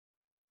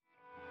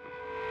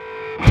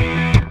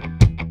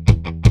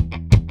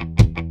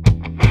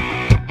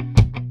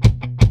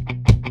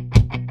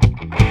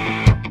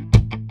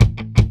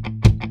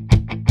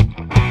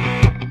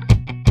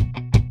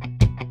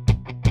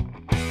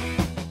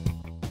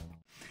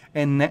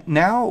And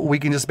now we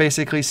can just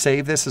basically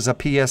save this as a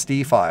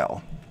PSD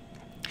file.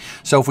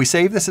 So if we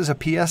save this as a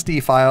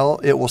PSD file,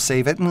 it will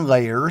save it in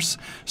layers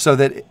so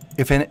that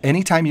if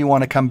anytime you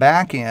want to come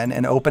back in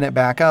and open it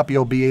back up,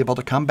 you'll be able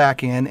to come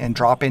back in and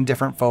drop in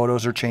different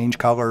photos or change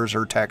colors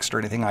or text or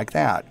anything like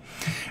that.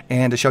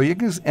 And to show you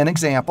an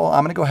example,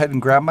 I'm going to go ahead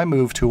and grab my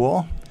Move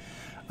tool.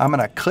 I'm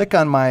going to click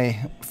on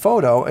my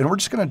photo and we're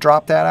just going to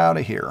drop that out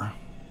of here.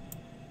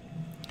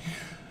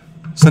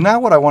 So now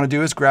what I want to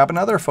do is grab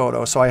another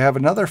photo. So I have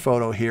another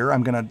photo here.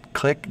 I'm going to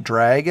click,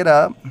 drag it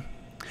up,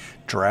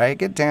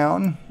 drag it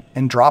down,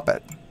 and drop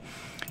it.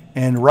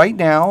 And right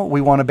now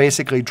we want to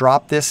basically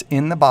drop this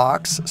in the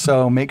box.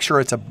 So make sure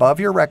it's above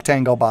your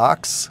rectangle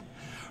box.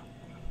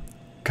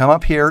 Come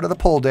up here to the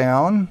pull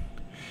down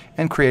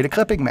and create a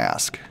clipping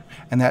mask.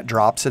 And that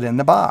drops it in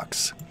the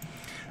box.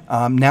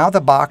 Now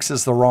the box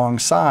is the wrong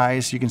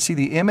size. You can see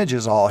the image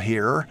is all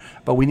here,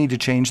 but we need to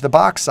change the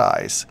box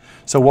size.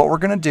 So what we're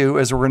going to do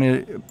is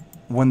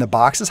when the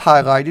box is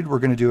highlighted, we're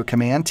going to do a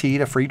Command T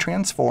to free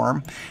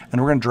transform, and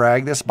we're going to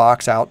drag this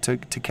box out to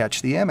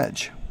catch the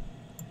image.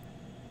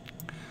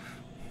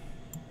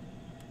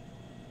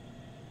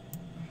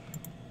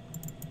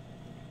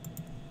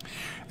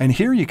 And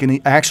here you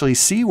can actually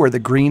see where the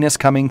green is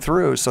coming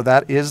through. So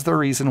that is the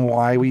reason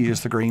why we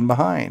use the green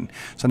behind.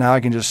 So now I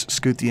can just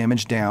scoot the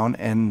image down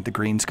and the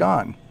green's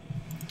gone.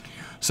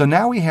 So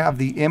now we have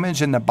the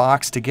image and the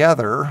box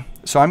together.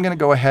 So I'm going to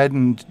go ahead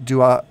and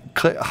do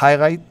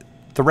highlight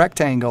the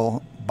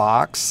rectangle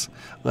box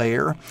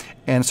layer.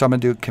 And so I'm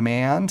going to do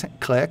Command,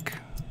 click,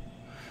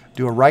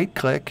 do a right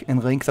click,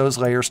 and link those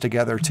layers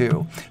together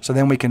too. So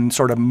then we can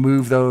sort of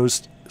move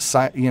those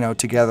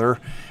together.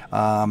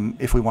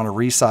 If we want to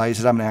resize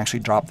it, I'm going to actually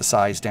drop the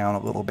size down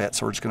a little bit.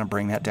 So we're just going to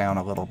bring that down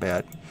a little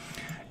bit.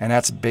 And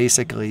that's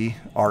basically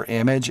our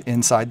image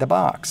inside the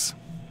box.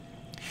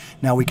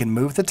 Now we can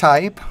move the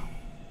type,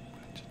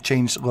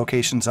 change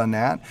locations on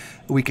that.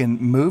 We can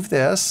move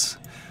this,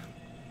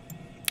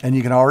 and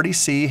you can already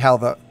see how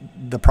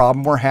the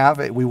problem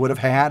we would have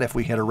had if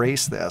we had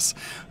erased this.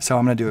 So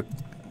I'm going to do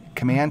a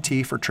Command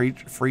T for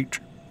free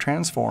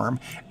transform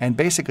and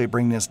basically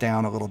bring this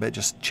down a little bit,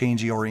 just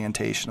change the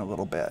orientation a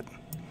little bit.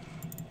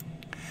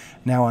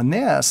 Now on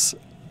this,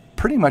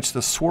 pretty much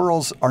the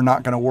swirls are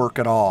not going to work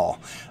at all.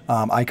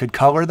 I could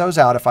color those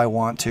out if I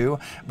want to,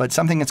 but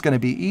something that's going to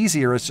be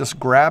easier is just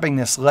grabbing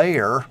this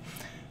layer.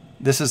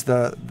 This is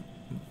the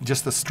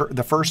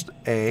first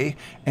A,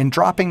 and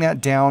dropping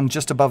that down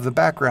just above the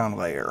background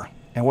layer.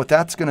 And what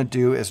that's going to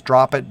do is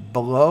drop it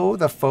below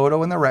the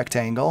photo in the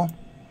rectangle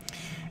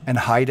and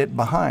hide it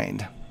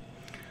behind.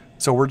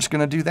 So we're just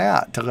going to do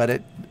that to let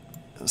it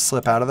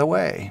slip out of the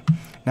way.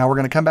 Now we're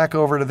going to come back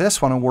over to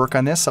this one and work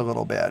on this a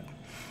little bit.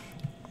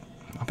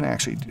 I'm going to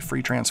actually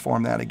free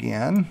transform that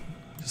again.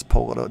 Just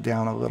pull it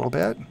down a little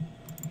bit.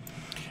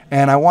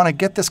 And I want to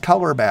get this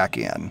color back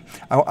in.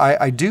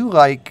 I do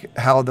like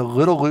how the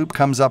little loop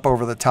comes up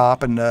over the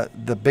top and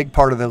the big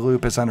part of the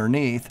loop is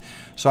underneath.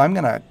 So I'm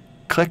going to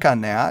click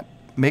on that.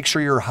 Make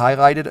sure you're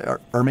highlighted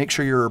or make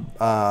sure your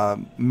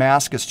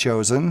mask is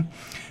chosen.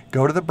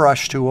 Go to the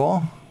brush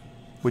tool,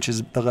 which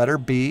is the letter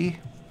B,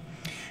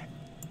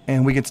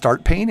 and we can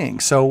start painting.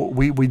 So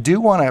we do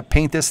want to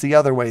paint this the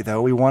other way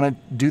though. We want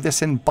to do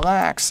this in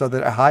black so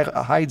that it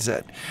hides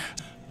it.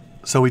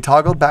 So we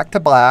toggled back to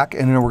black,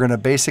 and then we're going to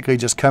basically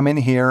just come in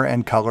here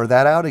and color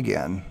that out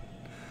again.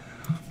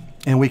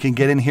 And we can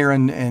get in here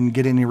and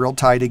get in real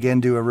tight again,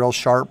 do a real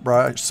sharp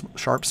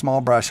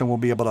small brush, and we'll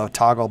be able to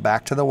toggle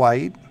back to the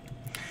white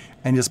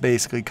and just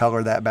basically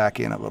color that back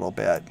in a little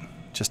bit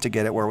just to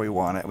get it where we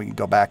want it. We can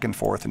go back and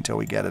forth until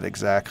we get it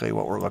exactly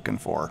what we're looking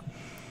for.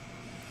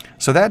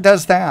 So that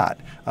does that.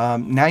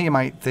 Now you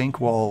might think,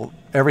 well,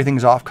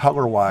 everything's off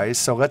color-wise,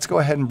 so let's go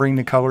ahead and bring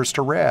the colors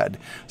to red.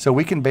 So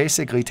we can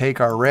basically take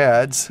our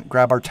reds,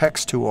 grab our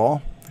text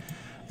tool,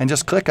 and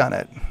just click on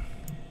it.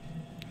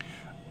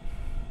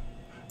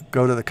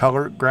 Go to the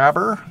color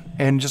grabber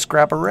and just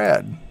grab a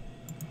red.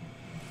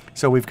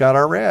 So we've got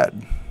our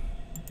red.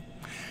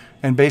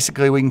 And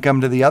basically we can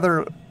come to the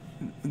other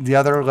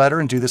letter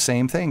and do the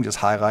same thing. Just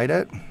highlight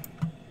it.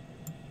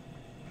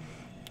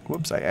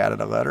 Whoops, I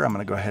added a letter. I'm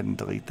going to go ahead and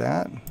delete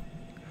that.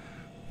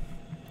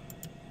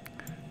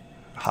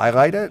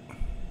 Highlight it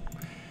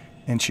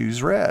and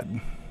choose red.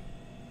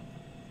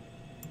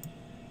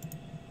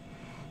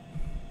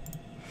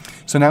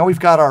 So now we've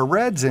got our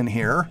reds in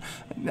here.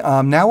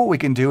 Now what we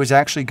can do is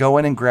actually go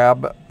in and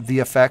grab the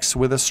effects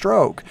with a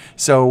stroke.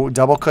 So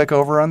double click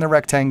over on the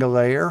rectangle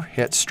layer,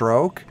 hit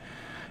stroke,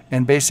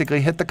 and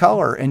basically hit the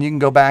color, and you can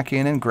go back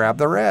in and grab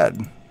the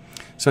red.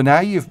 So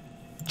now you've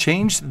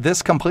changed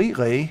this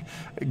completely,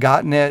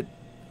 taken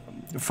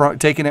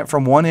it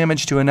from one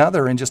image to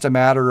another in just a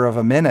matter of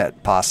a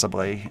minute,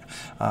 possibly.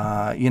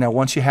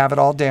 Once you have it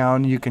all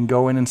down, you can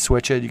go in and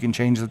switch it. You can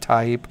change the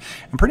type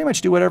and pretty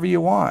much do whatever you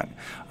want.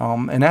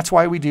 And that's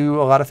why we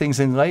do a lot of things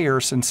in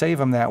layers and save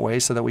them that way,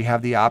 so that we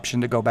have the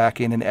option to go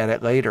back in and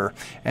edit later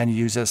and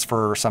use this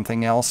for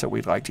something else that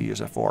we'd like to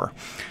use it for.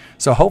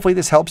 So hopefully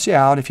this helps you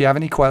out. If you have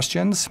any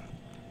questions,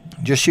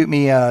 just shoot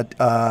me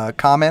a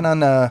comment on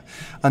the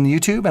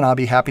YouTube, and I'll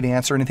be happy to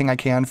answer anything I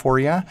can for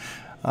you.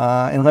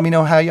 And let me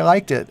know how you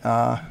liked it.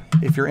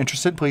 If you're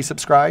interested, please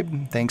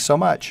subscribe. Thanks so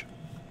much.